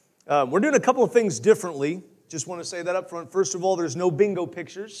We're doing a couple of things differently. Just want to say that up front. First of all, there's no bingo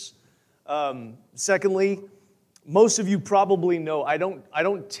pictures. Secondly, most of you probably know I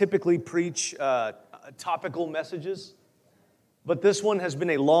don't typically preach topical messages, but this one has been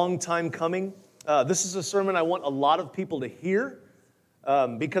a long time coming. This is a sermon I want a lot of people to hear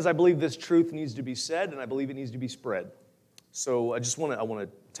because I believe this truth needs to be said and I believe it needs to be spread. So I want to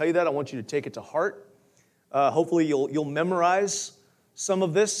tell you that. I want you to take it to heart. Hopefully you'll memorize some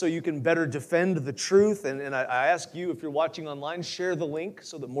of this so you can better defend the truth. And I ask you, if you're watching online, share the link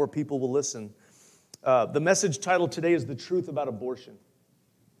so that more people will listen. The message title today is The Truth About Abortion.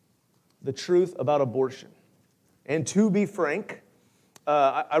 The Truth About Abortion. And to be frank,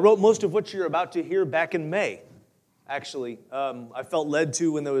 I wrote most of what you're about to hear back in May, actually. I felt led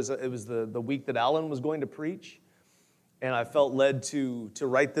to when it was the week that Alan was going to preach. And I felt led to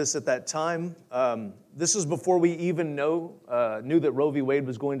write this at that time. This is before we even knew that Roe v. Wade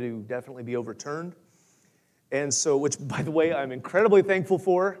was going to definitely be overturned. And so, which, by the way, I'm incredibly thankful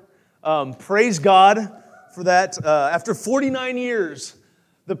for. Praise God for that. After 49 years,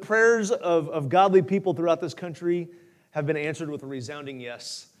 the prayers of godly people throughout this country have been answered with a resounding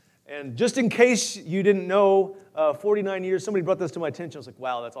yes. And just in case you didn't know, 49 years, somebody brought this to my attention. I was like,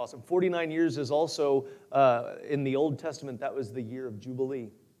 wow, that's awesome. 49 years is also, in the Old Testament, that was the year of Jubilee.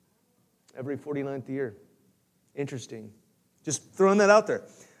 Every 49th year. Interesting. Just throwing that out there.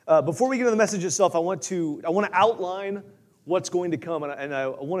 Before we get to the message itself, I want to outline what's going to come. And I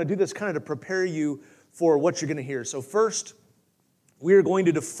want to do this kind of to prepare you for what you're going to hear. So first, we are going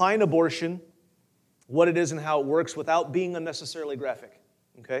to define abortion, what it is and how it works, without being unnecessarily graphic.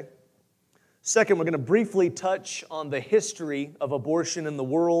 Okay? Second, we're going to briefly touch on the history of abortion in the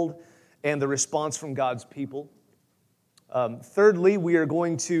world and the response from God's people. Thirdly, we are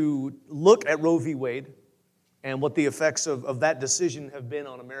going to look at Roe v. Wade and what the effects of that decision have been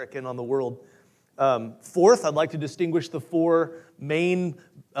on America and on the world. Fourth, I'd like to distinguish the four main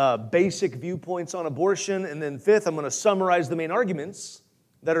basic viewpoints on abortion. And then fifth, I'm going to summarize the main arguments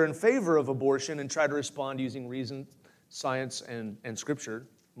that are in favor of abortion and try to respond using reason, science, and Scripture,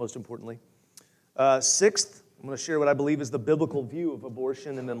 most importantly. Sixth, I'm going to share what I believe is the biblical view of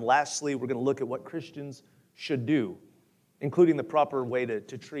abortion. And then lastly, we're going to look at what Christians should do, including the proper way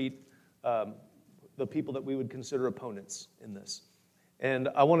to treat the people that we would consider opponents in this. And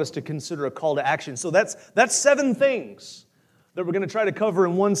I want us to consider a call to action. So that's 7 things that we're going to try to cover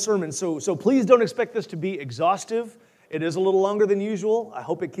in one sermon. So please don't expect this to be exhaustive. It is a little longer than usual. I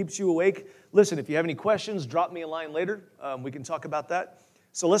hope it keeps you awake. Listen, if you have any questions, drop me a line later. We can talk about that.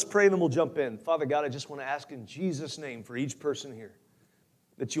 So let's pray and then we'll jump in. Father God, I just want to ask in Jesus' name for each person here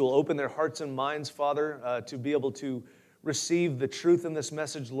that you will open their hearts and minds, Father, to be able to receive the truth in this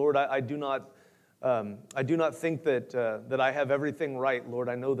message. Lord, I do not think that I have everything right, Lord.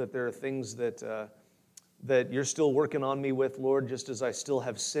 I know that there are things that you're still working on me with, Lord, just as I still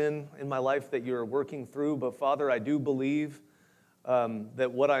have sin in my life that you're working through. But Father, I do believe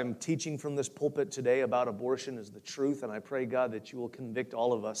that what I'm teaching from this pulpit today about abortion is the truth, and I pray, God, that you will convict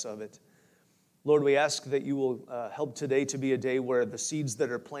all of us of it. Lord, we ask that you will help today to be a day where the seeds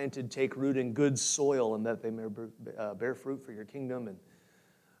that are planted take root in good soil and that they may bear fruit for your kingdom.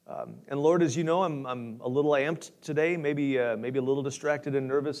 And Lord, as you know, I'm a little amped today, maybe a little distracted and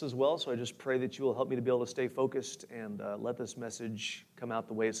nervous as well, so I just pray that you will help me to be able to stay focused and let this message come out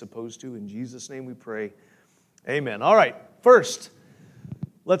the way it's supposed to. In Jesus' name we pray. Amen. All right, first,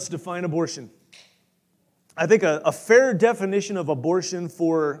 let's define abortion. I think a fair definition of abortion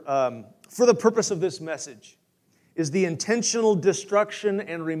for the purpose of this message is the intentional destruction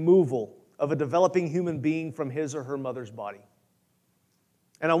and removal of a developing human being from his or her mother's body.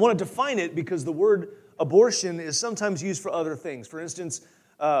 And I want to define it because the word abortion is sometimes used for other things. For instance,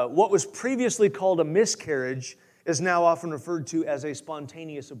 what was previously called a miscarriage is now often referred to as a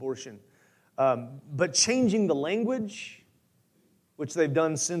spontaneous abortion. But changing the language, which they've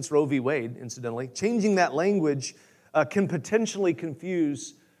done since Roe v. Wade, incidentally, changing that language can potentially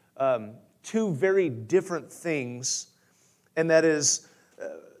confuse two very different things. And that is,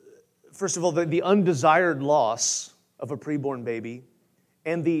 first of all, the undesired loss of a preborn baby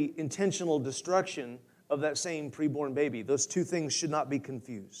and the intentional destruction of that same preborn baby. Those two things should not be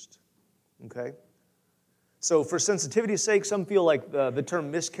confused. Okay? So for sensitivity's sake, some feel like the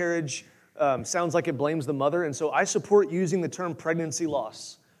term miscarriage sounds like it blames the mother, and so I support using the term pregnancy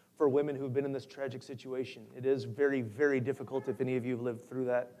loss for women who have been in this tragic situation. It is very, very difficult if any of you have lived through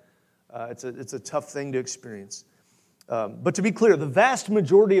that. It's a tough thing to experience. But to be clear, the vast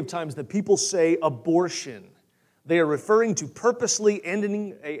majority of times that people say abortion, they are referring to purposely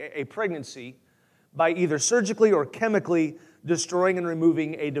ending a pregnancy by either surgically or chemically destroying and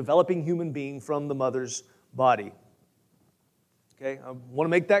removing a developing human being from the mother's body. Okay, I want to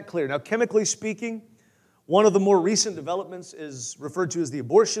make that clear. Now, chemically speaking, one of the more recent developments is referred to as the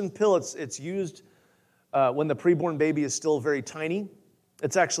abortion pill. It's used when the preborn baby is still very tiny.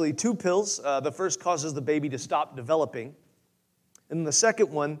 It's actually 2 pills. The first causes the baby to stop developing. And the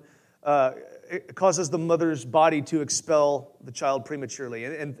second one it causes the mother's body to expel the child prematurely.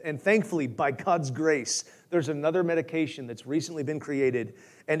 And thankfully, by God's grace, there's another medication that's recently been created,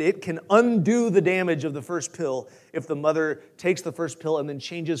 and it can undo the damage of the first pill if the mother takes the first pill and then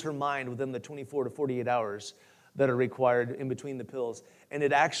changes her mind within the 24 to 48 hours that are required in between the pills. And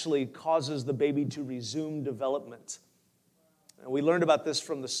it actually causes the baby to resume development. And we learned about this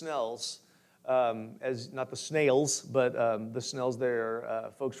from the Snells, as not the Snails, but the Snells. They're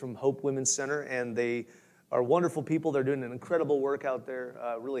folks from Hope Women's Center, and they are wonderful people. They're doing an incredible work out there,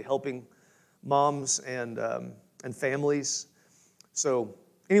 really helping moms and families. So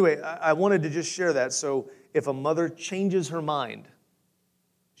anyway, I wanted to just share that. So if a mother changes her mind,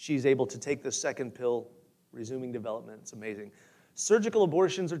 she's able to take the second pill, resuming development. It's amazing. Surgical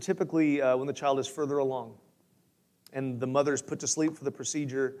abortions are typically when the child is further along, and the mother is put to sleep for the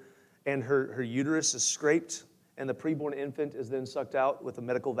procedure, and her uterus is scraped, and the preborn infant is then sucked out with a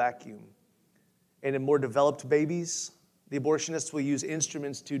medical vacuum. And in more developed babies, the abortionists will use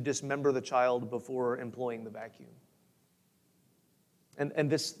instruments to dismember the child before employing the vacuum. And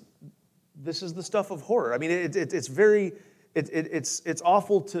this is the stuff of horror. I mean, it's very, it's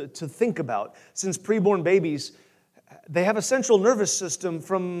awful to think about. Since preborn babies, they have a central nervous system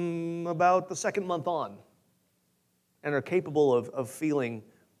from about the second month on, and are capable of feeling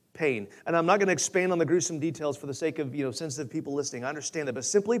pain. And I'm not going to expand on the gruesome details for the sake of sensitive people listening. I understand that, but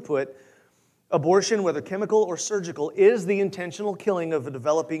simply put, abortion, whether chemical or surgical, is the intentional killing of a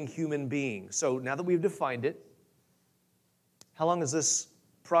developing human being. So now that we've defined it, how long has this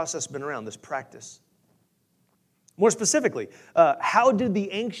process been around, this practice? More specifically, how did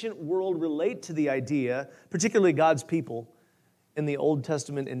the ancient world relate to the idea, particularly God's people in the Old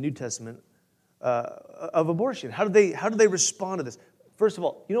Testament and New Testament, of abortion? How did they respond to this? First of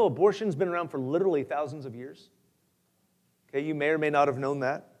all, abortion's been around for literally thousands of years. Okay, you may or may not have known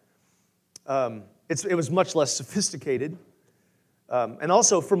that. It was much less sophisticated. And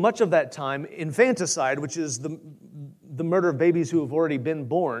also, for much of that time, infanticide, which is the murder of babies who have already been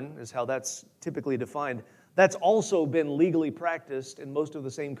born, is how that's typically defined, that's also been legally practiced in most of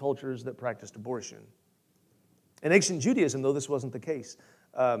the same cultures that practiced abortion. In ancient Judaism, though, this wasn't the case.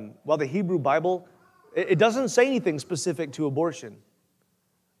 While the Hebrew Bible, it doesn't say anything specific to abortion.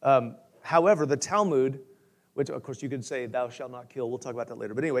 However, the Talmud, which of course you could say, thou shalt not kill. We'll talk about that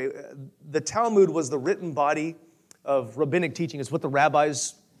later. But anyway, the Talmud was the written body of rabbinic teaching. It's what the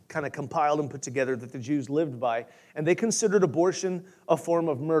rabbis kind of compiled and put together that the Jews lived by. And they considered abortion a form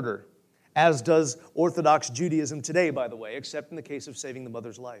of murder, as does Orthodox Judaism today, by the way, except in the case of saving the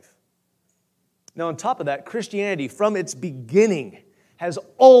mother's life. Now, on top of that, Christianity, from its beginning, has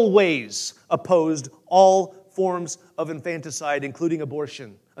always opposed all forms of infanticide, including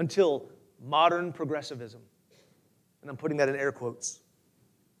abortion, until modern progressivism. And I'm putting that in air quotes.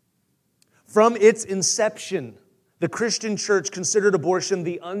 From its inception, the Christian church considered abortion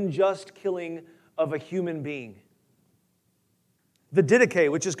the unjust killing of a human being. The Didache,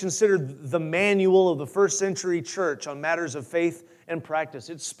 which is considered the manual of the first century church on matters of faith and practice,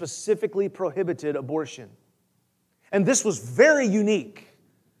 it specifically prohibited abortion. And this was very unique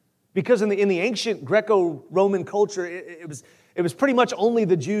because in the ancient Greco-Roman culture, it was pretty much only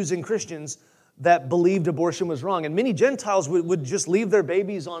the Jews and Christians that believed abortion was wrong. And many Gentiles would just leave their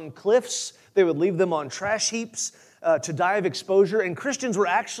babies on cliffs. They would leave them on trash heaps to die of exposure. And Christians were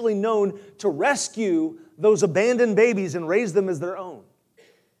actually known to rescue those abandoned babies and raise them as their own.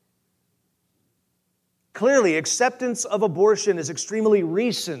 Clearly, acceptance of abortion is extremely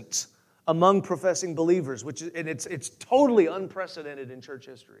recent among professing believers, it's totally unprecedented in church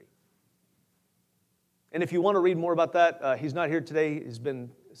history. And if you want to read more about that, he's not here today. He's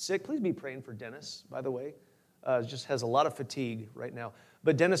been sick. Please be praying for Dennis, by the way. Just has a lot of fatigue right now.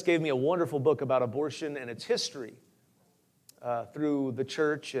 But Dennis gave me a wonderful book about abortion and its history through the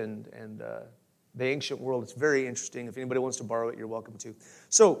church and the ancient world. It's very interesting. If anybody wants to borrow it, you're welcome to.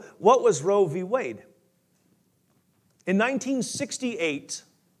 So, what was Roe v. Wade? In 1968,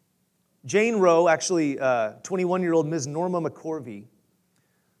 Jane Roe, actually 21-year-old Ms. Norma McCorvey,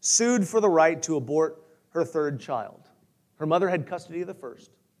 sued for the right to abort her third child. Her mother had custody of the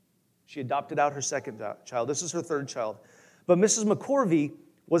first. She adopted out her second child. This is her third child. But Mrs. McCorvey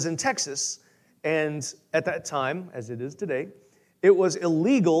was in Texas, and at that time, as it is today, it was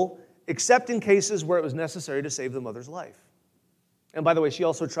illegal except in cases where it was necessary to save the mother's life. And by the way, she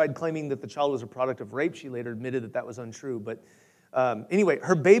also tried claiming that the child was a product of rape. She later admitted that that was untrue. But anyway,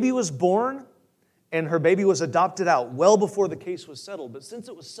 her baby was born and her baby was adopted out well before the case was settled. But since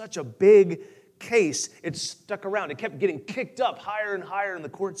it was such a big case, it stuck around. It kept getting kicked up higher and higher in the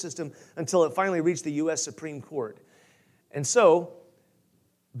court system until it finally reached the U.S. Supreme Court. And so,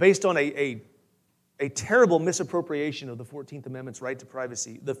 based on a terrible misappropriation of the 14th Amendment's right to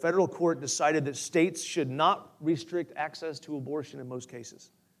privacy, the federal court decided that states should not restrict access to abortion in most cases.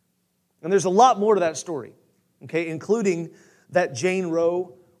 And there's a lot more to that story, okay, including that Jane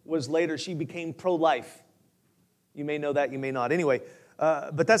Roe she became pro-life. You may know that, you may not. Anyway,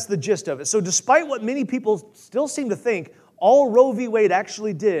 but that's the gist of it. So despite what many people still seem to think, all Roe v. Wade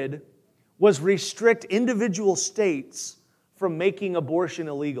actually did was restrict individual states from making abortion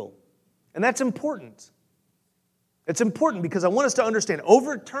illegal. And that's important. It's important because I want us to understand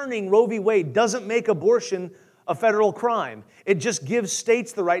overturning Roe v. Wade doesn't make abortion a federal crime. It just gives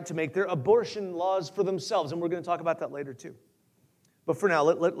states the right to make their abortion laws for themselves. And we're going to talk about that later too. But for now,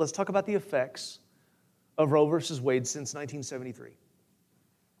 let's talk about the effects of Roe versus Wade since 1973.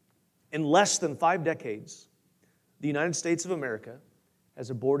 In less than 5 decades, the United States of America has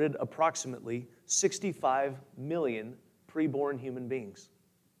aborted approximately 65 million preborn human beings.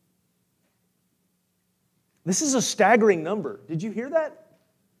 This is a staggering number. Did you hear that?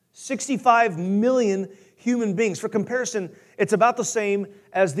 65 million human beings. For comparison, it's about the same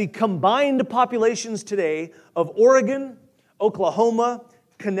as the combined populations today of Oregon, Oklahoma,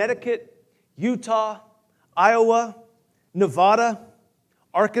 Connecticut, Utah, Iowa, Nevada,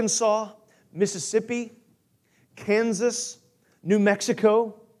 Arkansas, Mississippi, Kansas, New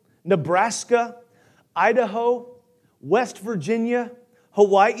Mexico, Nebraska, Idaho, West Virginia,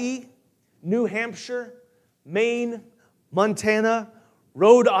 Hawaii, New Hampshire, Maine, Montana,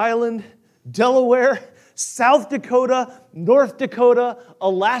 Rhode Island, Delaware, South Dakota, North Dakota,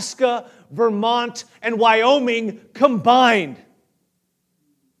 Alaska, Vermont, and Wyoming combined.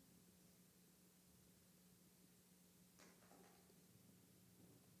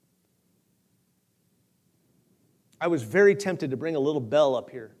 I was very tempted to bring a little bell up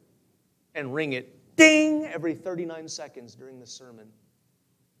here and ring it, ding, every 39 seconds during the sermon.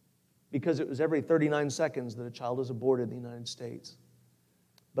 Because it was every 39 seconds that a child was aborted in the United States.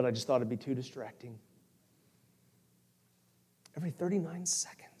 But I just thought it'd be too distracting. Every 39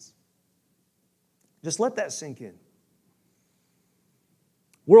 seconds. Just let that sink in.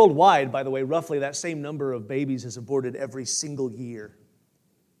 Worldwide, by the way, roughly that same number of babies is aborted every single year.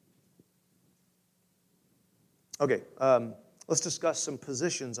 Okay, let's discuss some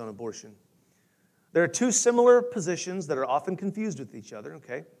positions on abortion. There are 2 similar positions that are often confused with each other,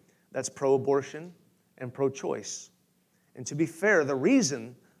 okay? That's pro-abortion and pro-choice. And to be fair, the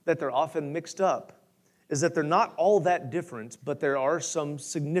reason that they're often mixed up is that they're not all that different, but there are some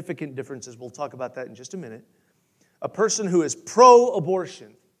significant differences. We'll talk about that in just a minute. A person who is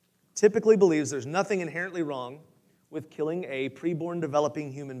pro-abortion typically believes there's nothing inherently wrong with killing a preborn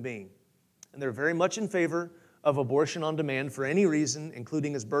developing human being. And they're very much in favor of abortion on demand for any reason,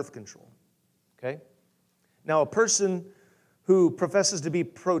 including as birth control. Okay? Now, a person who professes to be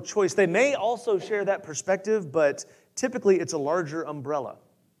pro-choice, they may also share that perspective, but typically it's a larger umbrella.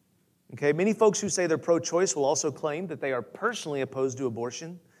 Okay? Many folks who say they're pro-choice will also claim that they are personally opposed to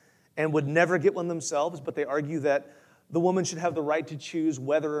abortion and would never get one themselves, but they argue that the woman should have the right to choose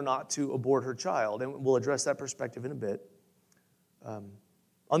whether or not to abort her child, and we'll address that perspective in a bit.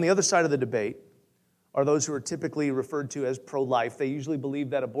 On the other side of the debate are those who are typically referred to as pro-life. They usually believe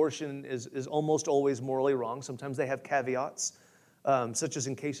that abortion is almost always morally wrong. Sometimes they have caveats, such as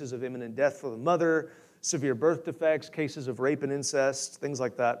in cases of imminent death for the mother, severe birth defects, cases of rape and incest, things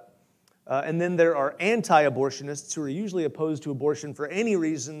like that. And then there are anti-abortionists who are usually opposed to abortion for any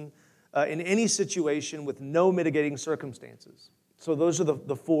reason, in any situation with no mitigating circumstances. So those are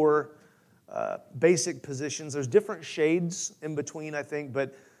the 4 basic positions. There's different shades in between, I think,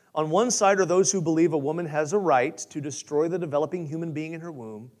 but on one side are those who believe a woman has a right to destroy the developing human being in her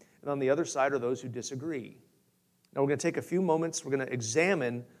womb, and on the other side are those who disagree. Now we're going to take a few moments, we're going to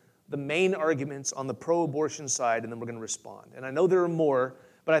examine the main arguments on the pro-abortion side, and then we're going to respond. And I know there are more,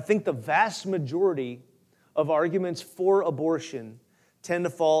 but I think the vast majority of arguments for abortion tend to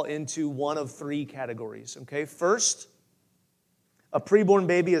fall into one of 3 categories. Okay, first, a preborn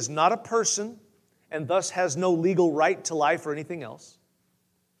baby is not a person and thus has no legal right to life or anything else.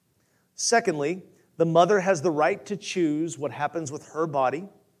 Secondly, the mother has the right to choose what happens with her body.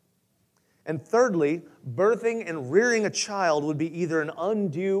 And thirdly, birthing and rearing a child would be either an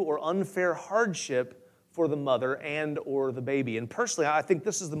undue or unfair hardship for the mother and or the baby. And personally, I think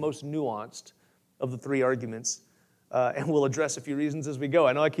this is the most nuanced of the 3 arguments. And we'll address a few reasons as we go.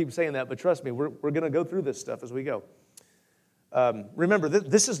 I know I keep saying that, but trust me, we're going to go through this stuff as we go. Remember,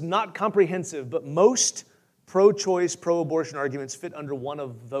 this is not comprehensive, but most pro-choice, pro-abortion arguments fit under one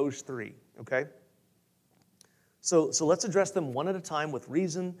of those three, okay? So let's address them one at a time with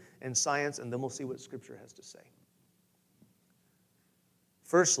reason and science, and then we'll see what Scripture has to say.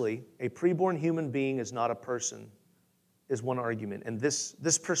 Firstly, a preborn human being is not a person, is one argument. And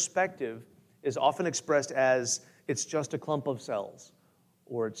this perspective is often expressed as it's just a clump of cells,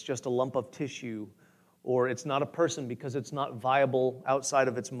 or it's just a lump of tissue, or it's not a person because it's not viable outside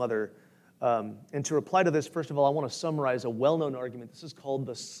of its mother. And to reply to this, first of all, I want to summarize a well-known argument. This is called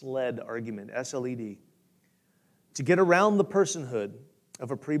the SLED argument, S-L-E-D. To get around the personhood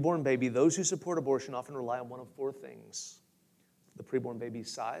of a preborn baby, those who support abortion often rely on one of four things: the preborn baby's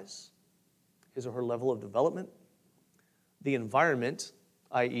size, his or her level of development, the environment,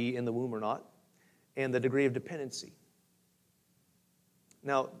 i.e. in the womb or not, and the degree of dependency.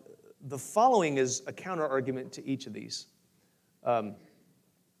 Now, the following is a counter-argument to each of these.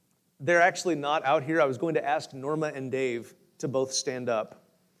 They're actually not out here. I was going to ask Norma and Dave to both stand up.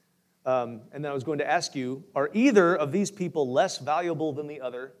 And then I was going to ask you, are either of these people less valuable than the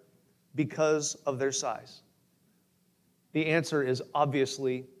other because of their size? The answer is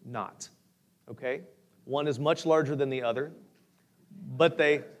obviously not, okay? One is much larger than the other, but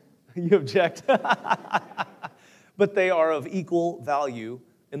you object, but they are of equal value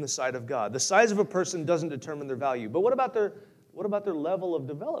in the sight of God. The size of a person doesn't determine their value, but what about their level of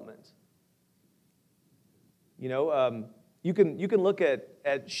development? You know, you can look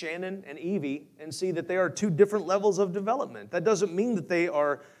at Shannon and Evie and see that they are two different levels of development. That doesn't mean that they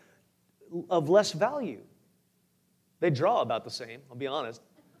are of less value. They draw about the same, I'll be honest.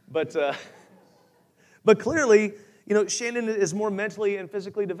 But clearly, you know, Shannon is more mentally and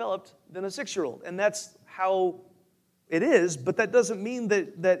physically developed than a 6-year-old. And that's how it is, but that doesn't mean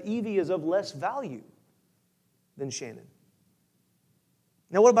that Evie is of less value than Shannon.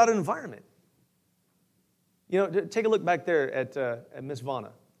 Now, what about environment? You know, take a look back there at Miss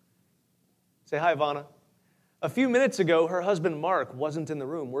Vanna. Say hi, Vanna. A few minutes ago, her husband, Mark, wasn't in the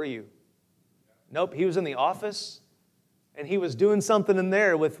room, were you? Nope, he was in the office, and he was doing something in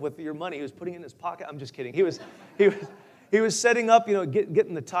there with your money. He was putting it in his pocket. I'm just kidding. He was setting up, you know,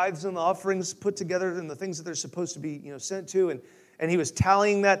 getting the tithes and the offerings put together and the things that they're supposed to be, you know, sent to, and he was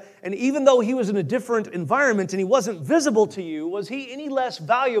tallying that. And even though he was in a different environment and he wasn't visible to you, was he any less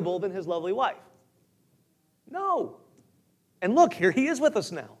valuable than his lovely wife? No. And look, here he is with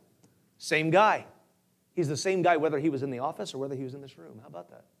us now. Same guy. He's the same guy whether he was in the office or whether he was in this room. How about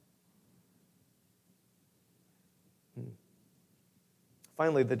that?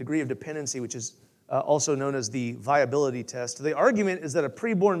 Finally, the degree of dependency, which is also known as the viability test. The argument is that a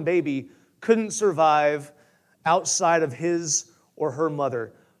preborn baby couldn't survive outside of his or her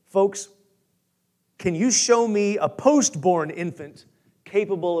mother. Folks, can you show me a postborn infant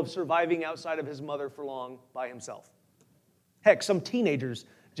capable of surviving outside of his mother for long by himself? Heck, some teenagers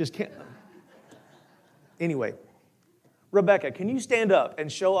just can't. Anyway, Rebecca, can you stand up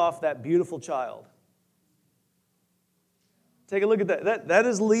and show off that beautiful child? Take a look at that. That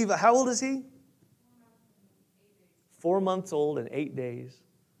is Levi. How old is he? 4 months old and 8 days.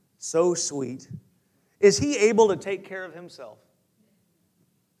 So sweet. Is he able to take care of himself?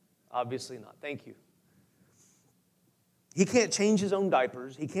 Obviously not. Thank you. He can't change his own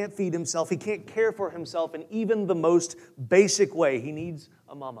diapers. He can't feed himself. He can't care for himself in even the most basic way. He needs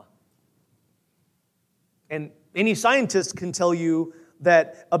a mama. And any scientist can tell you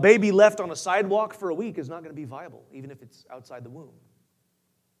that a baby left on a sidewalk for a week is not going to be viable, even if it's outside the womb.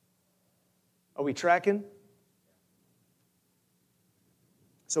 Are we tracking?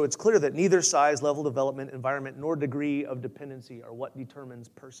 So it's clear that neither size, level of development, environment, nor degree of dependency are what determines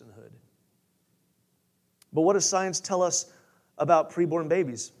personhood. But what does science tell us about preborn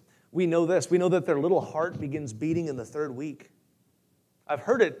babies? We know this. We know that their little heart begins beating in the 3rd week. I've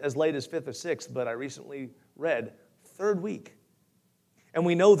heard it as late as 5th or 6th, but I recently read 3rd week. And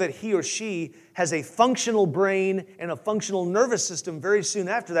we know that he or she has a functional brain and a functional nervous system very soon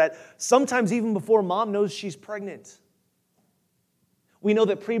after that, sometimes even before mom knows she's pregnant. We know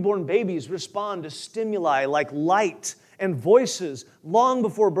that preborn babies respond to stimuli like light and voices long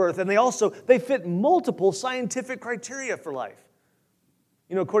before birth, and they fit multiple scientific criteria for life.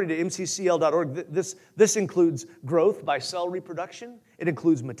 You know, according to mccl.org, this includes growth by cell reproduction. It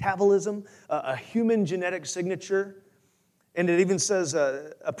includes metabolism, a human genetic signature. And it even says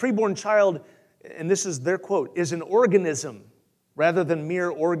a preborn child, and this is their quote, is an organism rather than mere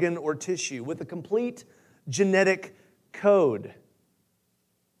organ or tissue with a complete genetic code.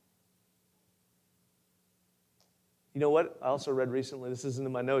 You know what? I also read recently, this isn't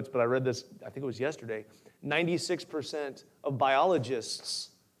in my notes, but I read this, I think it was yesterday. 96% of biologists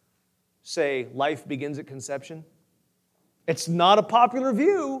say life begins at conception. It's not a popular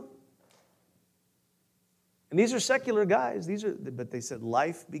view. And these are secular guys. But they said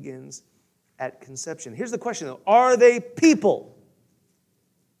life begins at conception. Here's the question, though. Are they people?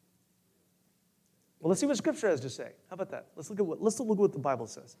 Well, let's see what Scripture has to say. How about that? Let's look at what the Bible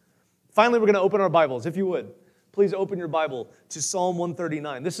says. Finally, we're going to open our Bibles, if you would. Please open your Bible to Psalm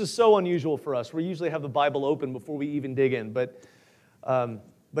 139. This is so unusual for us. We usually have the Bible open before we even dig in. But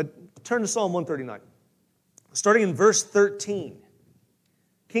turn to Psalm 139. Starting in verse 13,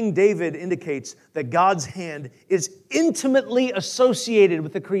 King David indicates that God's hand is intimately associated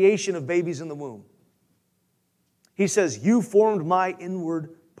with the creation of babies in the womb. He says, "You formed my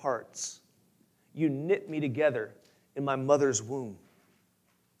inward parts. You knit me together in my mother's womb."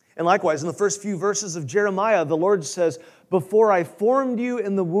 And likewise, in the first few verses of Jeremiah, the Lord says, "Before I formed you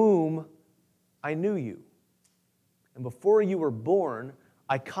in the womb, I knew you. And before you were born,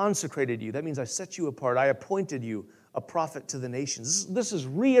 I consecrated you." That means I set you apart. I appointed you a prophet to the nations. This is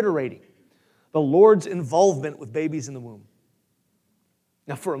reiterating the Lord's involvement with babies in the womb.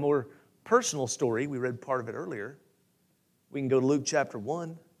 Now, for a more personal story, we read part of it earlier. We can go to Luke chapter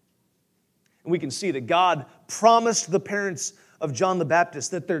 1. And we can see that God promised the parents of John the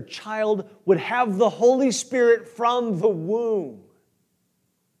Baptist that their child would have the Holy Spirit from the womb.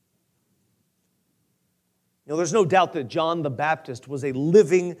 You know, there's no doubt that John the Baptist was a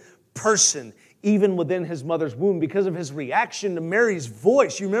living person, even within his mother's womb, because of his reaction to Mary's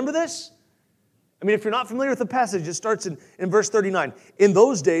voice. You remember this? I mean, if you're not familiar with the passage, it starts in verse 39. "In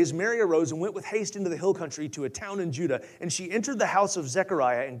those days, Mary arose and went with haste into the hill country to a town in Judah, and she entered the house of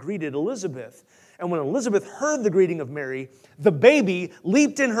Zechariah and greeted Elizabeth. And when Elizabeth heard the greeting of Mary, the baby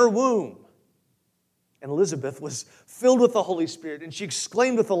leaped in her womb. And Elizabeth was filled with the Holy Spirit, and she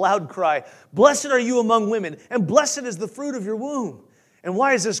exclaimed with a loud cry, 'Blessed are you among women, and blessed is the fruit of your womb. And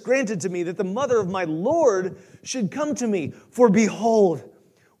why is this granted to me, that the mother of my Lord should come to me? For behold,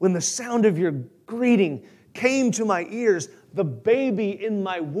 when the sound of your greeting came to my ears, the baby in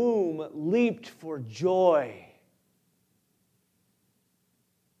my womb leaped for joy.'"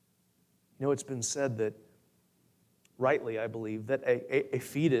 You know, it's been said that, rightly, I believe, that a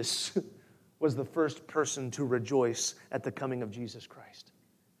fetus was the first person to rejoice at the coming of Jesus Christ.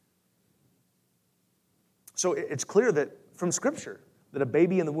 So it's clear that from Scripture that a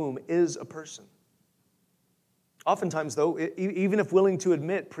baby in the womb is a person. Oftentimes, though, even if willing to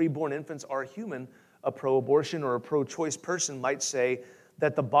admit preborn infants are human, a pro-abortion or a pro-choice person might say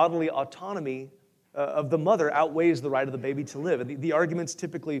that the bodily autonomy of the mother outweighs the right of the baby to live. The argument's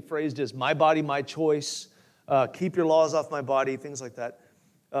typically phrased as, "My body, my choice, keep your laws off my body," things like that.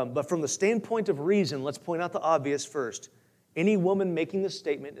 But from the standpoint of reason, let's point out the obvious first. Any woman making this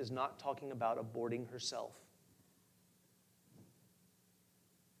statement is not talking about aborting herself.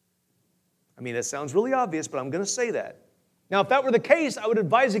 I mean, that sounds really obvious, but I'm going to say that. Now, if that were the case, I would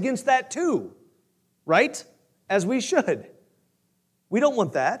advise against that too, right? As we should. We don't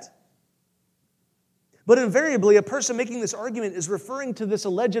want that. But invariably, a person making this argument is referring to this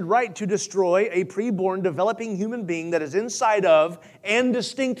alleged right to destroy a preborn, developing human being that is inside of and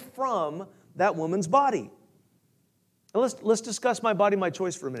distinct from that woman's body. Now let's discuss my body, my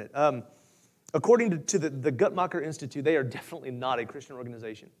choice for a minute. According to the Guttmacher Institute, they are definitely not a Christian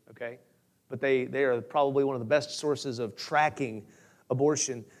organization, okay? But they are probably one of the best sources of tracking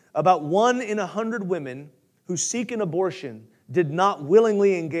abortion. About 1 in 100 women who seek an abortion did not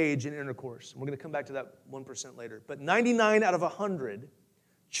willingly engage in intercourse. We're going to come back to that 1% later. But 99 out of 100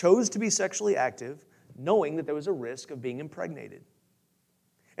 chose to be sexually active, knowing that there was a risk of being impregnated.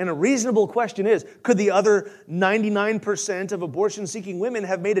 And a reasonable question is, could the other 99% of abortion-seeking women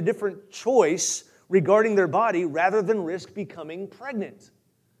have made a different choice regarding their body rather than risk becoming pregnant?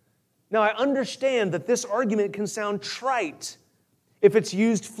 Now, I understand that this argument can sound trite if it's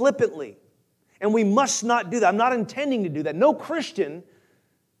used flippantly. And we must not do that. I'm not intending to do that. No Christian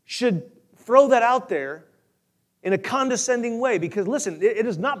should throw that out there in a condescending way because, listen, it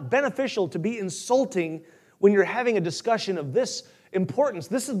is not beneficial to be insulting when you're having a discussion of this importance.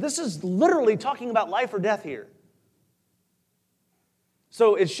 This is literally talking about life or death here.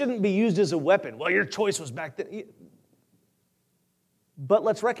 So it shouldn't be used as a weapon. Well, your choice was back then. But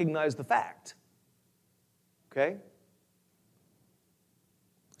let's recognize the fact. Okay?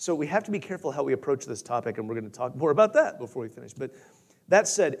 So we have to be careful how we approach this topic, and we're going to talk more about that before we finish. But that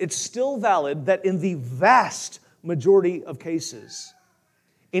said, it's still valid that in the vast majority of cases,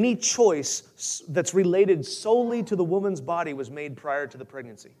 any choice that's related solely to the woman's body was made prior to the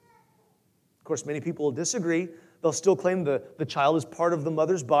pregnancy. Of course, many people will disagree, They'll still claim the child is part of the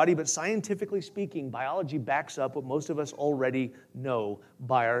mother's body, but scientifically speaking, biology backs up what most of us already know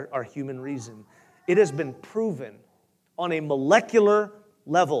by our human reason. It has been proven on a molecular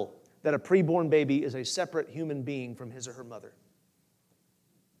level that a preborn baby is a separate human being from his or her mother.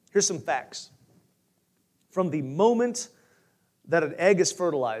 Here's some facts. From the moment that an egg is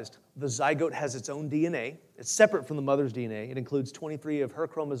fertilized, the zygote has its own DNA. It's separate from the mother's DNA. It includes 23 of her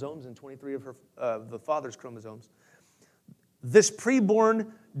chromosomes and 23 of the father's chromosomes. This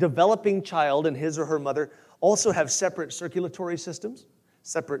preborn developing child and his or her mother also have separate circulatory systems,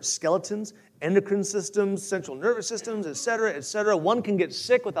 separate skeletons, endocrine systems, central nervous systems, et cetera, et cetera. One can get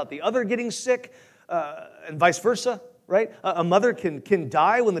sick without the other getting sick, and vice versa, right? A mother can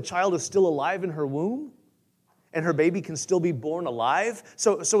die when the child is still alive in her womb, and her baby can still be born alive.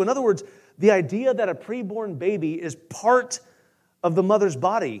 So in other words, the idea that a preborn baby is part of the mother's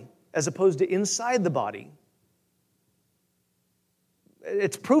body as opposed to inside the body,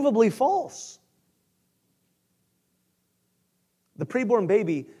 it's provably false. The preborn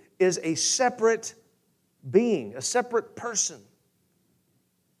baby is a separate being, a separate person.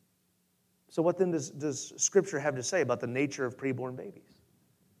 So what then does Scripture have to say about the nature of preborn babies?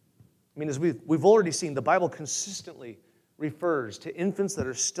 I mean, as we've already seen, the Bible consistently refers to infants that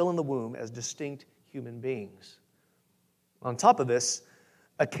are still in the womb as distinct human beings. On top of this,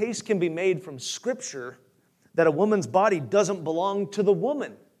 a case can be made from Scripture that a woman's body doesn't belong to the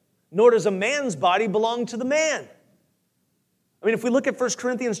woman, nor does a man's body belong to the man. I mean, if we look at 1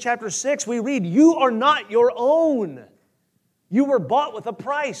 Corinthians chapter 6, we read, "You are not your own. You were bought with a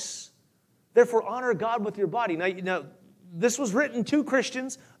price. Therefore, honor God with your body." Now, this was written to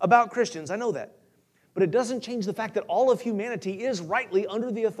Christians about Christians. I know that. But it doesn't change the fact that all of humanity is rightly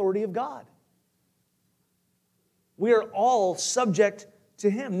under the authority of God. We are all subject to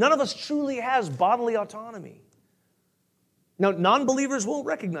Him. None of us truly has bodily autonomy. Now, non-believers won't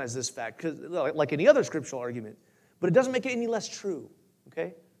recognize this fact, because, like any other scriptural argument, but it doesn't make it any less true,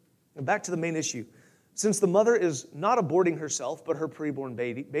 okay? Now, back to the main issue. Since the mother is not aborting herself, but her preborn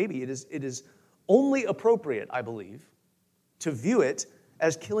baby, it is only appropriate, I believe, to view it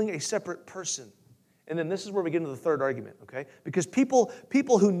as killing a separate person. And then this is where we get into the third argument, okay? Because people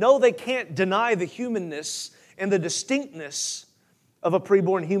who know they can't deny the humanness and the distinctness of a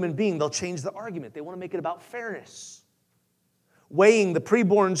preborn human being, they'll change the argument. They want to make it about fairness. Weighing the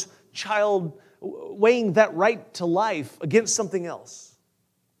preborn's child, weighing that right to life against something else.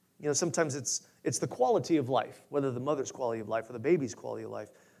 You know, sometimes it's the quality of life, whether the mother's quality of life or the baby's quality of life.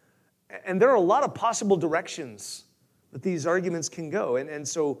 And there are a lot of possible directions that these arguments can go. And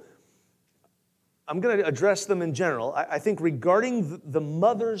so I'm going to address them in general. I think regarding the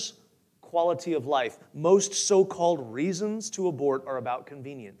mother's quality of life, most so-called reasons to abort are about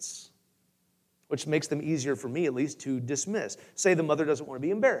convenience, which makes them easier for me, at least, to dismiss. Say the mother doesn't want to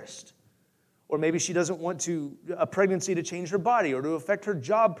be embarrassed, or maybe she doesn't want a pregnancy to change her body or to affect her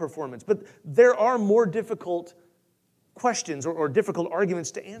job performance. But there are more difficult questions or difficult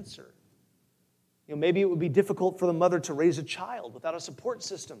arguments to answer. You know, maybe it would be difficult for the mother to raise a child without a support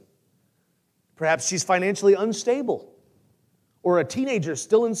system. Perhaps she's financially unstable, or a teenager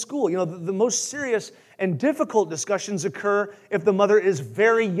still in school. You know, the most serious and difficult discussions occur if the mother is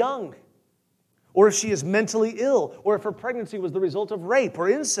very young, or if she is mentally ill, or if her pregnancy was the result of rape or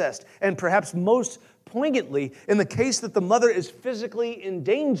incest, and perhaps most poignantly, in the case that the mother is physically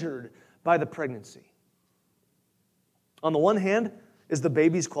endangered by the pregnancy. On the one hand is the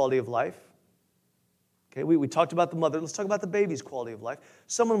baby's quality of life. Okay, we talked about the mother. Let's talk about the baby's quality of life.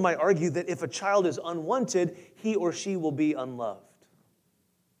 Someone might argue that if a child is unwanted, he or she will be unloved.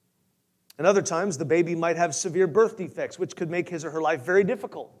 And other times, the baby might have severe birth defects, which could make his or her life very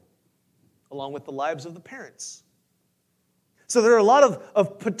difficult, along with the lives of the parents. So there are a lot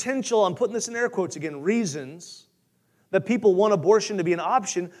of potential, I'm putting this in air quotes again, reasons that people want abortion to be an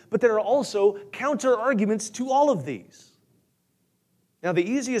option, but there are also counter-arguments to all of these. Now, the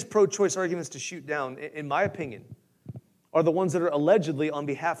easiest pro-choice arguments to shoot down, in my opinion, are the ones that are allegedly on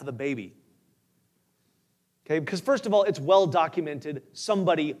behalf of the baby. Okay, because first of all, it's well documented,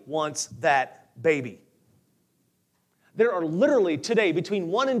 somebody wants that baby. There are literally today between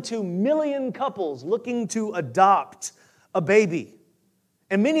 1 and 2 million couples looking to adopt a baby.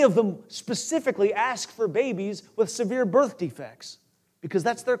 And many of them specifically ask for babies with severe birth defects because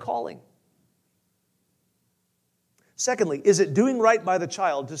that's their calling. Secondly, is it doing right by the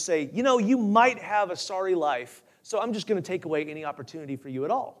child to say, you know, you might have a sorry life, so I'm just going to take away any opportunity for you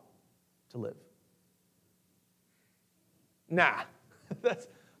at all to live? Nah,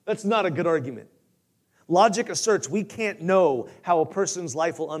 that's not a good argument. Logic asserts we can't know how a person's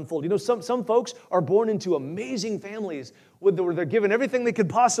life will unfold. You know, some folks are born into amazing families where they're given everything they could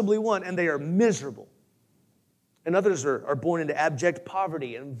possibly want, and they are miserable. And others are born into abject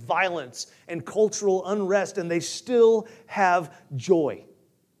poverty and violence and cultural unrest, and they still have joy.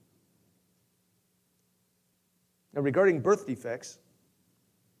 Now, regarding birth defects,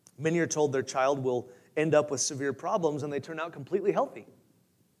 many are told their child will end up with severe problems, and they turn out completely healthy.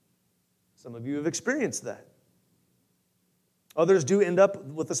 Some of you have experienced that. Others do end up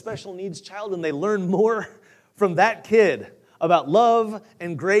with a special needs child, and they learn more from that kid about love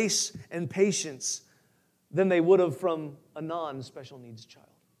and grace and patience than they would have from a non-special needs child.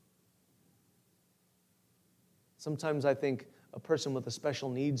 Sometimes I think a person with a special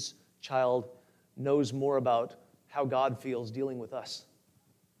needs child knows more about how God feels dealing with us.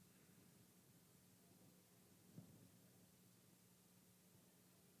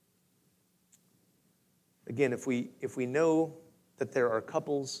 Again, if we know that there are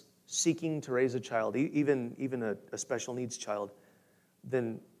couples seeking to raise a child, even a special needs child,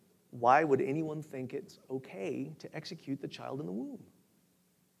 then why would anyone think it's okay to execute the child in the womb?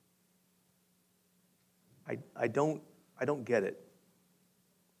 I don't get it.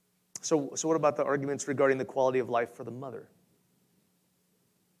 So what about the arguments regarding the quality of life for the mother?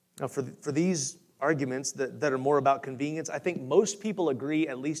 Now, for these arguments that are more about convenience, I think most people agree,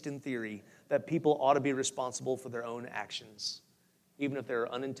 at least in theory, that people ought to be responsible for their own actions, even if there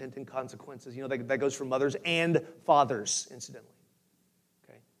are unintended consequences. You know, that goes for mothers and fathers, incidentally.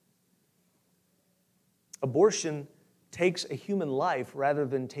 Okay? Abortion takes a human life rather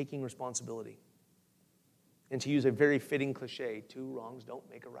than taking responsibility. And to use a very fitting cliche, 2 wrongs don't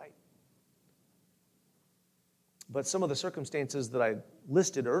make a right. But some of the circumstances that I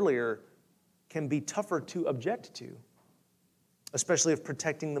listed earlier can be tougher to object to, especially if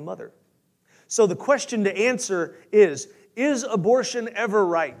protecting the mother. So the question to answer is abortion ever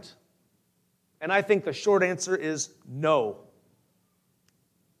right? And I think the short answer is no.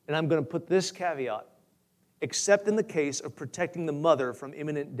 And I'm going to put this caveat, except in the case of protecting the mother from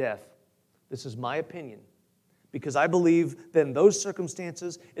imminent death. This is my opinion. Because I believe that in those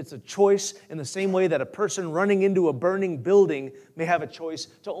circumstances, it's a choice in the same way that a person running into a burning building may have a choice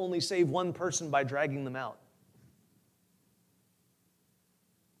to only save one person by dragging them out.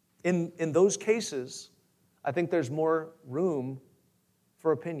 In those cases, I think there's more room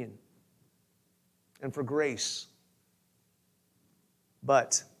for opinion and for grace.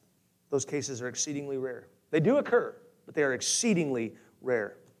 But those cases are exceedingly rare. They do occur, but they are exceedingly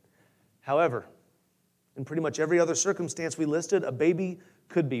rare. However, in pretty much every other circumstance we listed, a baby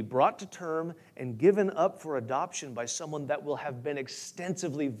could be brought to term and given up for adoption by someone that will have been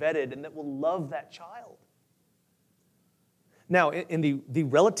extensively vetted and that will love that child. Now, in the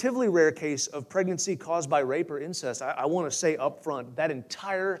relatively rare case of pregnancy caused by rape or incest, I want to say up front, that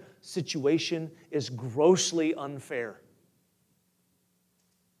entire situation is grossly unfair.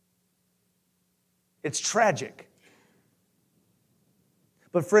 It's tragic.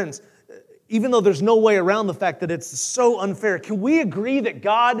 But friends, even though there's no way around the fact that it's so unfair, can we agree that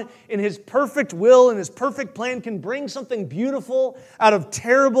God, in His perfect will and His perfect plan, can bring something beautiful out of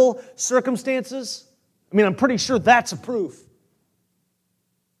terrible circumstances? I mean, I'm pretty sure that's a proof.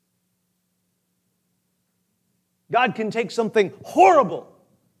 God can take something horrible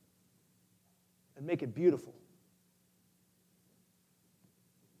and make it beautiful.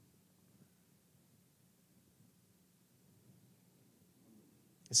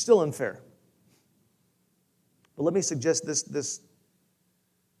 It's still unfair. But let me suggest this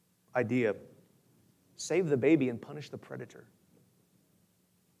idea. Save the baby and punish the predator.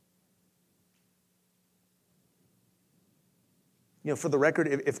 You know, for the record,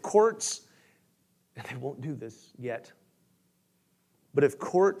 if courts, and they won't do this yet, but if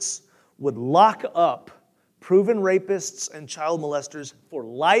courts would lock up proven rapists and child molesters for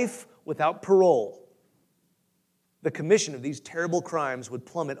life without parole, the commission of these terrible crimes would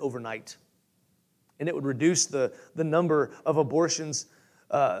plummet overnight. And it would reduce the number of abortions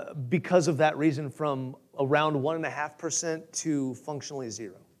because of that reason from around 1.5% to functionally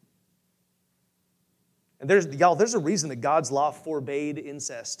 0. And there's a reason that God's law forbade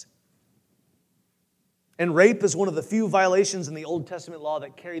incest. And rape is one of the few violations in the Old Testament law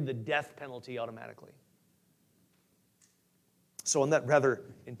that carried the death penalty automatically. So on that rather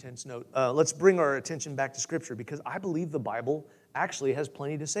intense note, let's bring our attention back to Scripture, because I believe the Bible actually has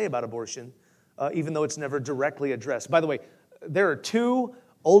plenty to say about abortion, even though it's never directly addressed. By the way, there are 2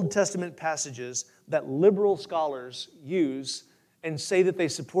 Old Testament passages that liberal scholars use and say that they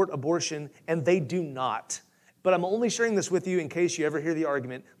support abortion, and they do not. but I'm only sharing this with you in case you ever hear the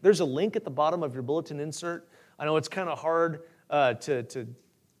argument. There's a link at the bottom of your bulletin insert. I know it's kind of hard to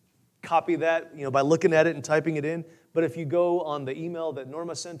copy that, by looking at it and typing it in. But if you go on the email that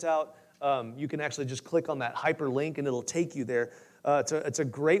Norma sent out, you can actually just click on that hyperlink and it'll take you there. It's a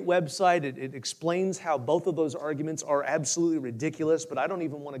great website. It explains how both of those arguments are absolutely ridiculous, but I don't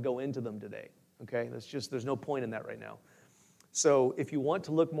even want to go into them today. Okay, there's no point in that right now. So if you want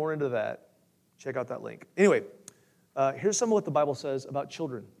to look more into that, check out that link. Anyway, here's some of what the Bible says about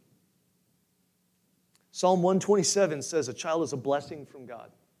children. Psalm 127 says a child is a blessing from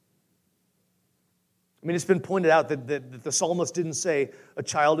God. I mean, it's been pointed out that the psalmist didn't say a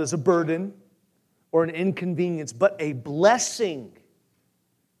child is a burden or an inconvenience, but a blessing.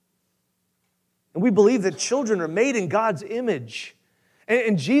 And we believe that children are made in God's image.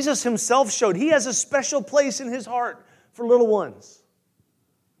 And Jesus himself showed he has a special place in his heart for little ones.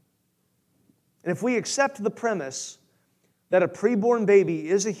 And if we accept the premise that a preborn baby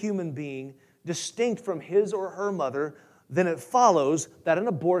is a human being distinct from his or her mother, then it follows that an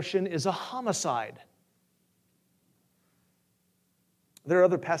abortion is a homicide. There are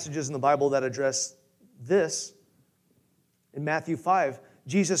other passages in the Bible that address this. In Matthew 5,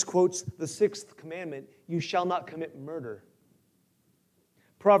 Jesus quotes the 6th commandment, you shall not commit murder.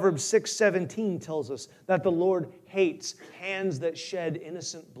 Proverbs 6:17 tells us that the Lord hates hands that shed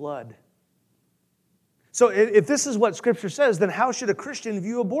innocent blood. So if this is what Scripture says, then how should a Christian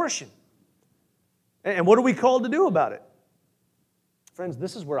view abortion? And what are we called to do about it? Friends,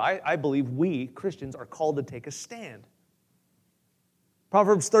 this is where I believe we, Christians, are called to take a stand.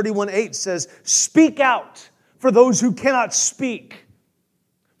 Proverbs 31:8 says, speak out for those who cannot speak,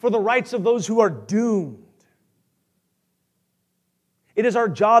 for the rights of those who are doomed. It is our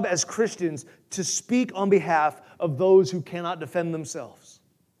job as Christians to speak on behalf of those who cannot defend themselves.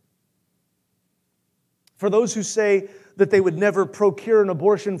 For those who say that they would never procure an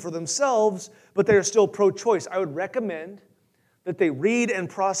abortion for themselves, but they are still pro-choice, I would recommend that they read and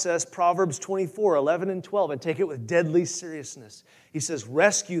process Proverbs 24:11 and 12 and take it with deadly seriousness. He says,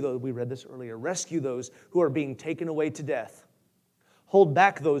 rescue those, we read this earlier, rescue those who are being taken away to death. Hold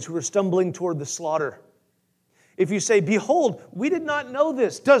back those who are stumbling toward the slaughter. If you say, behold, we did not know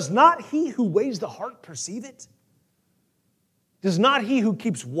this, does not he who weighs the heart perceive it? Does not he who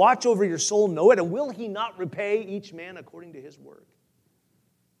keeps watch over your soul know it? And will he not repay each man according to his work?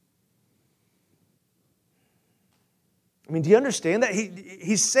 I mean, do you understand that?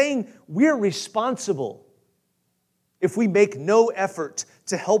 He's saying we're responsible if we make no effort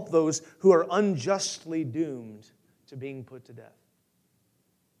to help those who are unjustly doomed to being put to death.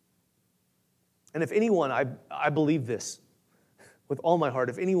 And if anyone, I believe this with all my heart,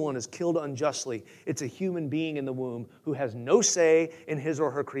 if anyone is killed unjustly, it's a human being in the womb who has no say in his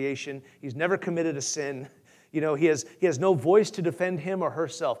or her creation. He's never committed a sin. He has no voice to defend him or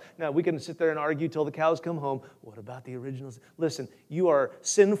herself. Now, we can sit there and argue till the cows come home. What about the originals? Listen, you are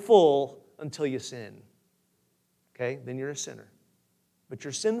sinful until you sin. Okay? Then you're a sinner. But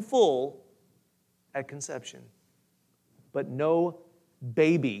you're sinful at conception. But no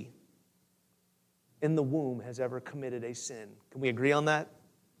baby in the womb has ever committed a sin. Can we agree on that?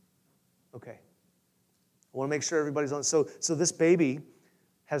 Okay. I want to make sure everybody's on. So this baby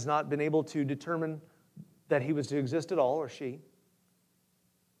has not been able to determine that he was to exist at all, or she.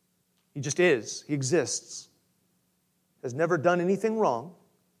 He just is. He exists. Has never done anything wrong,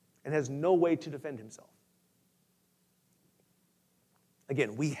 and has no way to defend himself.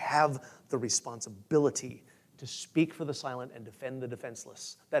 Again, we have the responsibility to speak for the silent and defend the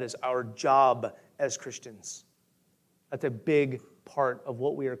defenseless. That is our job as Christians. That's a big part of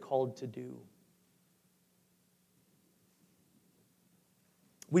what we are called to do.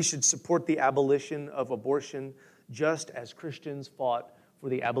 We should support the abolition of abortion just as Christians fought for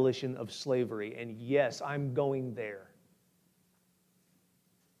the abolition of slavery. And yes, I'm going there.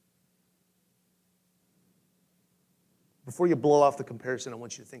 Before you blow off the comparison, I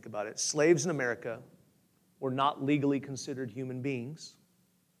want you to think about it. Slaves in America were not legally considered human beings,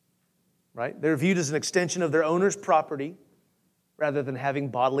 right? They're viewed as an extension of their owner's property rather than having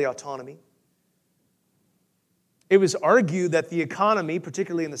bodily autonomy. It was argued that the economy,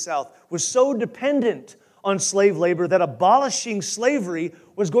 particularly in the South, was so dependent on slave labor that abolishing slavery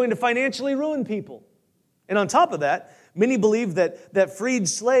was going to financially ruin people. And on top of that, many believed that freed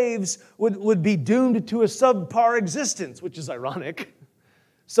slaves would be doomed to a subpar existence, which is ironic.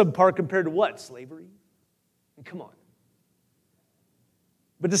 Subpar compared to what? Slavery? Come on.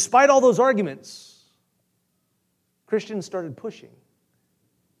 But despite all those arguments, Christians started pushing.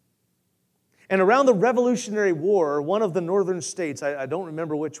 And around the Revolutionary War, one of the northern states, I don't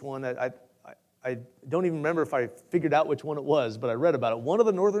remember which one, I don't even remember if I figured out which one it was, but I read about it. One of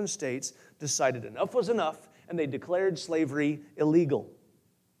the northern states decided enough was enough, and they declared slavery illegal.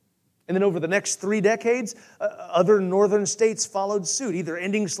 And then over the next 3 decades, other northern states followed suit, either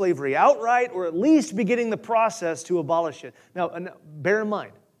ending slavery outright or at least beginning the process to abolish it. Now, bear in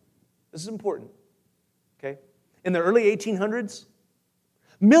mind, this is important, okay? In the early 1800s,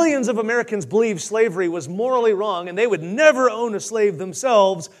 millions of Americans believed slavery was morally wrong and they would never own a slave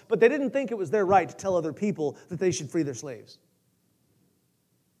themselves, but they didn't think it was their right to tell other people that they should free their slaves.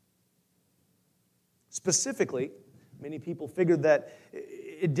 Specifically, many people figured that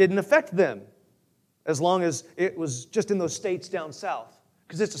it didn't affect them as long as it was just in those states down south,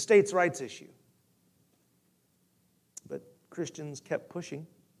 because it's a states' rights issue. But Christians kept pushing.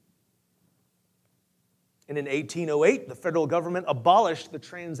 And in 1808, the federal government abolished the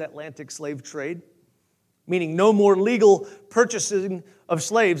transatlantic slave trade, meaning no more legal purchasing of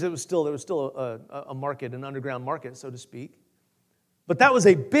slaves. There was still a market, an underground market, so to speak. But that was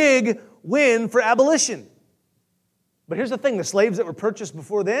a big win for abolition. But here's the thing, the slaves that were purchased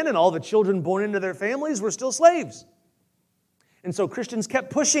before then and all the children born into their families were still slaves. And so Christians kept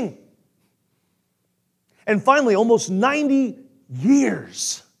pushing. And finally, almost 90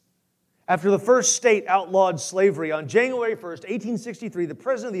 years after the first state outlawed slavery, on January 1st, 1863, the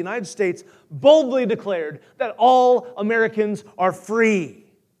President of the United States boldly declared that all Americans are free.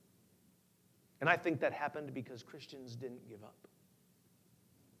 And I think that happened because Christians didn't give up.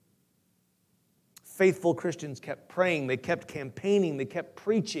 Faithful Christians kept praying, they kept campaigning, they kept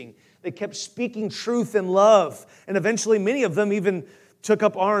preaching, they kept speaking truth in love, and eventually many of them even took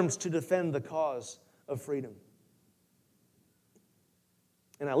up arms to defend the cause of freedom.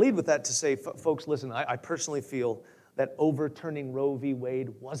 And I lead with that to say, folks, listen, I personally feel that overturning Roe v. Wade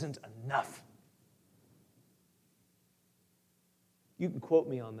wasn't enough. You can quote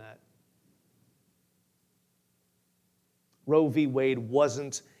me on that. Roe v. Wade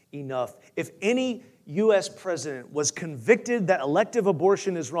wasn't enough. If any U.S. president was convicted that elective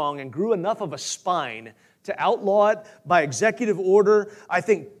abortion is wrong and grew enough of a spine to outlaw it by executive order, I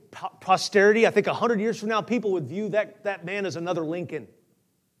think posterity, I think 100 years from now, people would view that man as another Lincoln.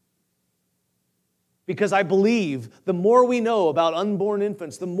 Because I believe the more we know about unborn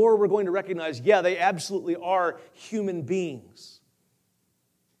infants, the more we're going to recognize, yeah, they absolutely are human beings.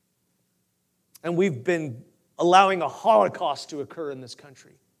 And we've been allowing a Holocaust to occur in this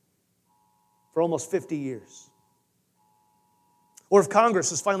country for almost 50 years. Or if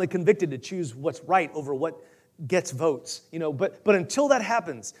Congress is finally convicted to choose what's right over what gets votes, but until that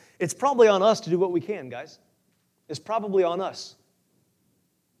happens, it's probably on us to do what we can, guys. It's probably on us.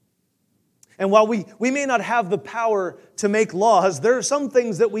 And while we may not have the power to make laws, there are some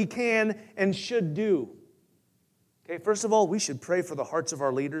things that we can and should do. Okay, first of all, we should pray for the hearts of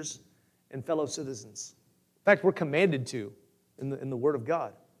our leaders and fellow citizens. In fact, we're commanded to in the Word of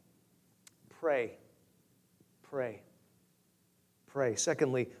God. Pray. Pray. Pray.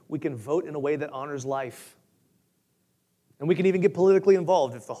 Secondly, we can vote in a way that honors life. And we can even get politically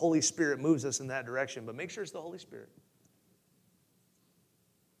involved if the Holy Spirit moves us in that direction. But make sure it's the Holy Spirit.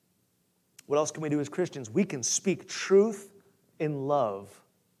 What else can we do as Christians? We can speak truth in love,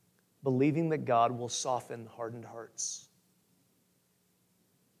 believing that God will soften hardened hearts.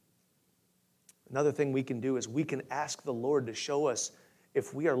 Another thing we can do is we can ask the Lord to show us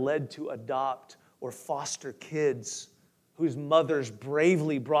if we are led to adopt or foster kids whose mothers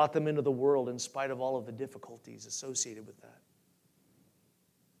bravely brought them into the world in spite of all of the difficulties associated with that.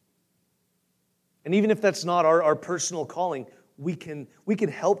 And even if that's not our personal calling, we can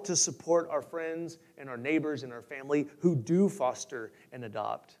help to support our friends and our neighbors and our family who do foster and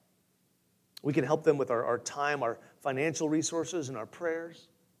adopt. We can help them with our time, our financial resources, and our prayers.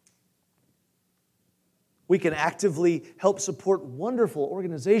 We can actively help support wonderful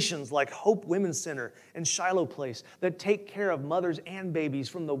organizations like Hope Women's Center and Shiloh Place that take care of mothers and babies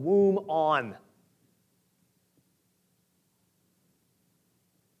from the womb on.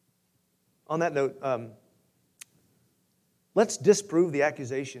 On that note, let's disprove the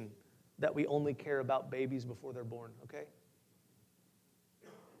accusation that we only care about babies before they're born, okay?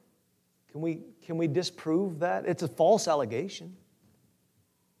 Can we disprove that? It's a false allegation,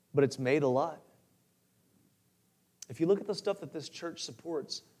 but it's made a lot. If you look at the stuff that this church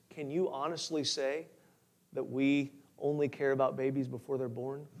supports, can you honestly say that we only care about babies before they're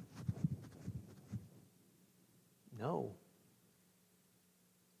born? No.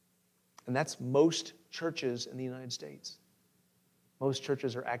 And that's most churches in the United States. Most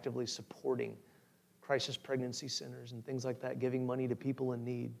churches are actively supporting crisis pregnancy centers and things like that, giving money to people in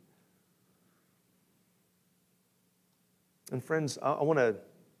need. And friends, I want to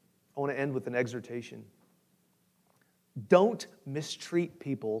I want to end with an exhortation. Don't mistreat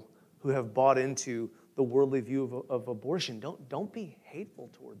people who have bought into the worldly view of abortion. Don't be hateful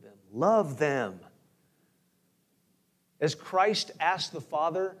toward them. Love them. As Christ asked the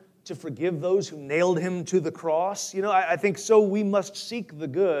Father to forgive those who nailed him to the cross, I think so we must seek the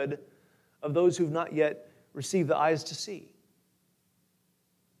good of those who've not yet received the eyes to see.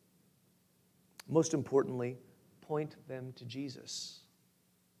 Most importantly, point them to Jesus,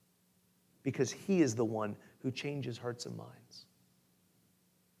 because he is the one who changes hearts and minds.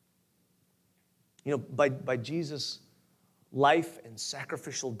 By Jesus' life and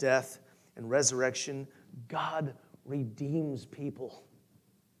sacrificial death and resurrection, God redeems people.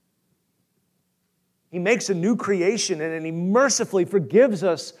 He makes a new creation, and he mercifully forgives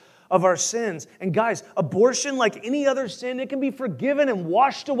us of our sins. And guys, abortion, like any other sin, it can be forgiven and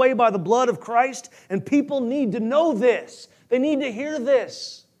washed away by the blood of Christ, and people need to know this. They need to hear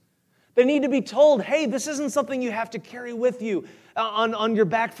this. They need to be told, hey, this isn't something you have to carry with you on your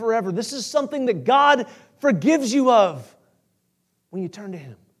back forever. This is something that God forgives you of when you turn to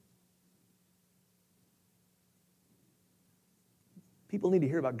him. People need to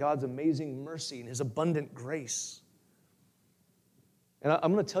hear about God's amazing mercy and his abundant grace. And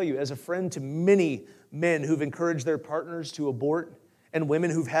I'm going to tell you, as a friend to many men who've encouraged their partners to abort and women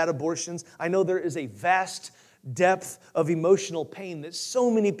who've had abortions, I know there is a vast depth of emotional pain that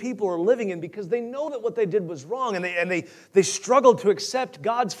so many people are living in because they know that what they did was wrong, and they struggle to accept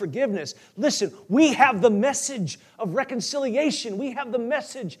God's forgiveness. Listen, we have the message of reconciliation. We have the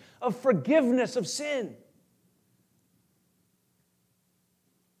message of forgiveness of sin.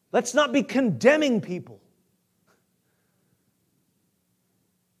 Let's not be condemning people.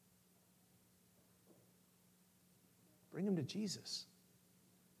 Bring them to Jesus.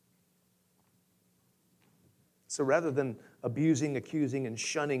 So rather than abusing, accusing, and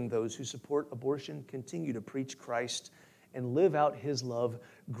shunning those who support abortion, continue to preach Christ and live out his love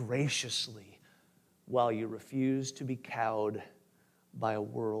graciously while you refuse to be cowed by a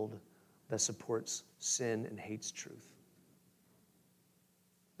world that supports sin and hates truth.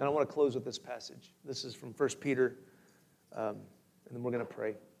 And I want to close with this passage. This is from 1 Peter, and then we're going to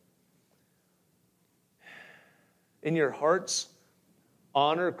pray. In your hearts,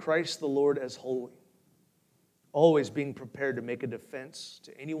 honor Christ the Lord as holy, always being prepared to make a defense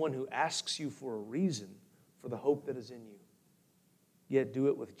to anyone who asks you for a reason for the hope that is in you. Yet do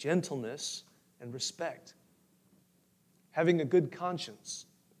it with gentleness and respect, having a good conscience,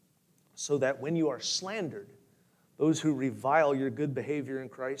 so that when you are slandered, those who revile your good behavior in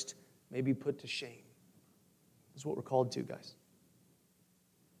Christ may be put to shame. This is what we're called to, guys.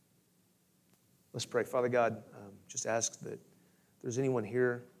 Let's pray. Father God, just ask that if there's anyone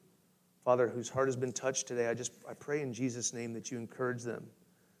here, Father, whose heart has been touched today, I pray in Jesus' name that you encourage them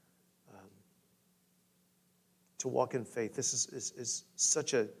to walk in faith. This is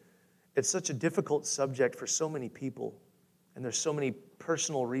such a difficult subject for so many people, and there's so many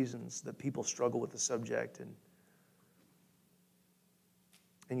personal reasons that people struggle with the subject.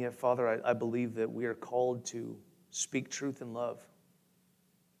 And yet, Father, I believe that we are called to speak truth in love.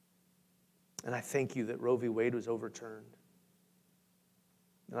 And I thank you that Roe v. Wade was overturned.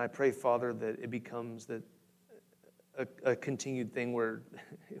 And I pray, Father, that it becomes a continued thing where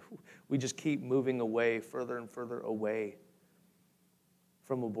we just keep moving away, further and further away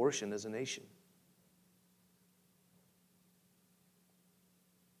from abortion as a nation.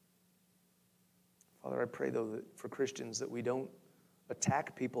 Father, I pray, though, that for Christians that we don't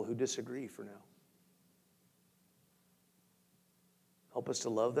attack people who disagree for now. Help us to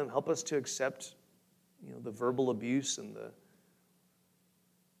love them. Help us to accept, the verbal abuse and the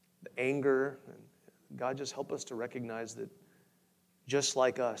anger. And God, just help us to recognize that just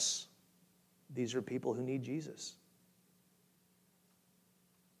like us, these are people who need Jesus.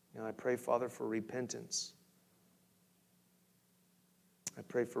 And I pray, Father, for repentance. I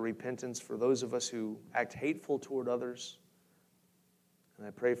pray for repentance for those of us who act hateful toward others. And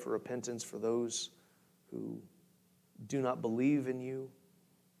I pray for repentance for those who do not believe in you.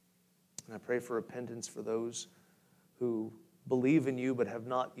 And I pray for repentance for those who believe in you but have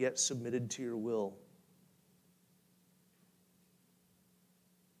not yet submitted to your will.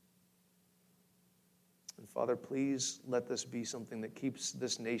 And Father, please let this be something that keeps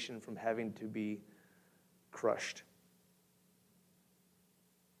this nation from having to be crushed.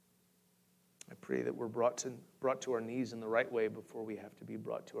 I pray that we're brought to our knees in the right way before we have to be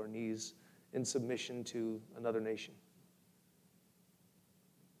brought to our knees in submission to another nation.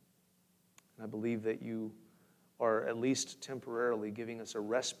 And I believe that you are at least temporarily giving us a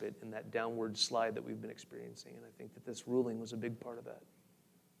respite in that downward slide that we've been experiencing. And I think that this ruling was a big part of that.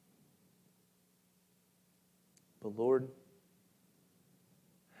 But Lord,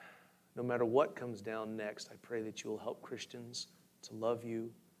 no matter what comes down next, I pray that you will help Christians to love you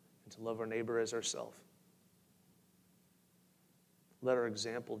and to love our neighbor as ourselves. Let our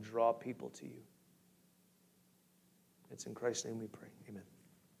example draw people to you. It's in Christ's name we pray. Amen.